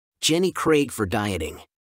Jenny Craig for dieting.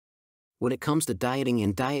 When it comes to dieting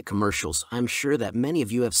and diet commercials, I'm sure that many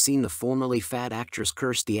of you have seen the formerly fat actress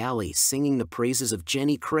Kirstie Alley singing the praises of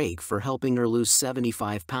Jenny Craig for helping her lose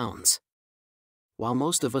 75 pounds. While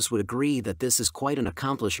most of us would agree that this is quite an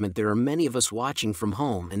accomplishment, there are many of us watching from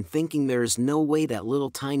home and thinking there is no way that little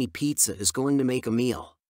tiny pizza is going to make a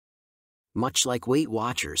meal. Much like Weight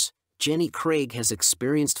Watchers, Jenny Craig has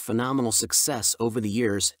experienced phenomenal success over the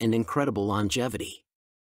years and incredible longevity.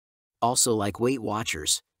 Also like Weight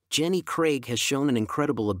Watchers, Jenny Craig has shown an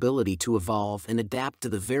incredible ability to evolve and adapt to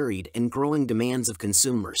the varied and growing demands of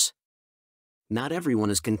consumers. Not everyone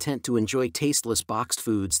is content to enjoy tasteless boxed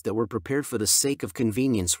foods that were prepared for the sake of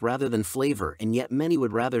convenience rather than flavor, and yet many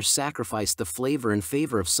would rather sacrifice the flavor in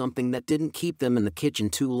favor of something that didn't keep them in the kitchen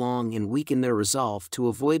too long and weaken their resolve to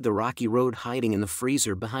avoid the rocky road hiding in the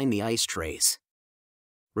freezer behind the ice trays.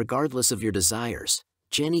 Regardless of your desires,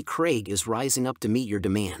 Jenny Craig is rising up to meet your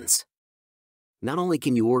demands. Not only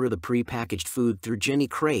can you order the pre-packaged food through Jenny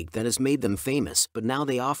Craig that has made them famous, but now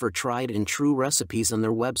they offer tried and true recipes on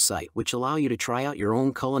their website which allow you to try out your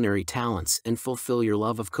own culinary talents and fulfill your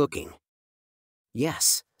love of cooking.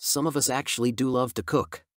 Yes, some of us actually do love to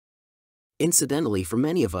cook. Incidentally, for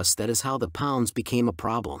many of us, that is how the pounds became a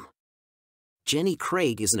problem. Jenny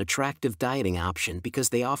Craig is an attractive dieting option because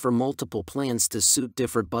they offer multiple plans to suit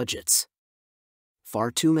different budgets. Far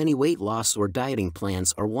too many weight loss or dieting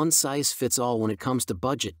plans are one-size-fits-all when it comes to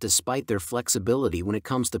budget, despite their flexibility when it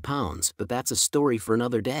comes to pounds, but that's a story for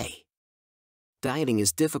another day. Dieting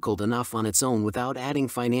is difficult enough on its own without adding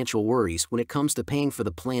financial worries when it comes to paying for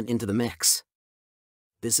the plan into the mix.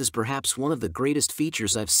 This is perhaps one of the greatest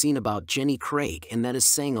features I've seen about Jenny Craig, and that is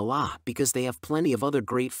saying a lot because they have plenty of other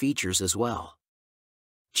great features as well.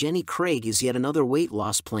 Jenny Craig is yet another weight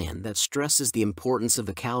loss plan that stresses the importance of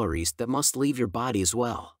the calories that must leave your body as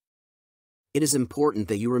well. It is important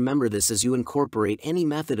that you remember this as you incorporate any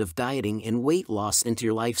method of dieting and weight loss into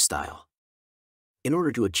your lifestyle. In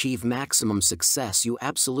order to achieve maximum success, you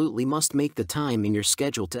absolutely must make the time in your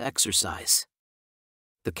schedule to exercise.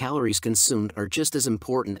 The calories consumed are just as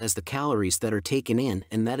important as the calories that are taken in,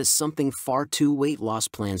 and that is something far too weight loss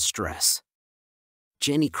plans stress.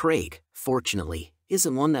 Jenny Craig, fortunately,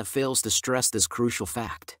 isn't one that fails to stress this crucial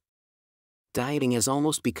fact. Dieting has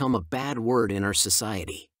almost become a bad word in our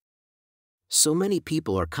society. So many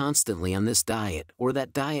people are constantly on this diet or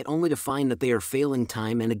that diet only to find that they are failing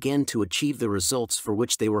time and again to achieve the results for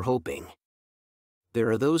which they were hoping. There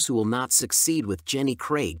are those who will not succeed with Jenny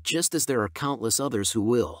Craig, just as there are countless others who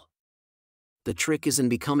will. The trick is in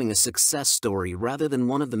becoming a success story rather than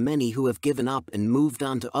one of the many who have given up and moved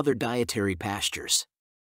on to other dietary pastures.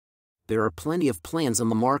 There are plenty of plans on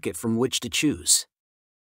the market from which to choose.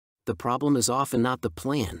 The problem is often not the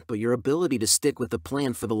plan, but your ability to stick with the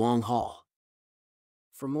plan for the long haul.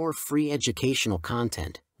 For more free educational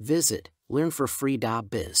content, visit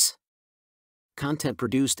learnforfree.biz. Content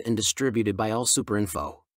produced and distributed by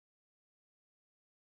AllSuperInfo.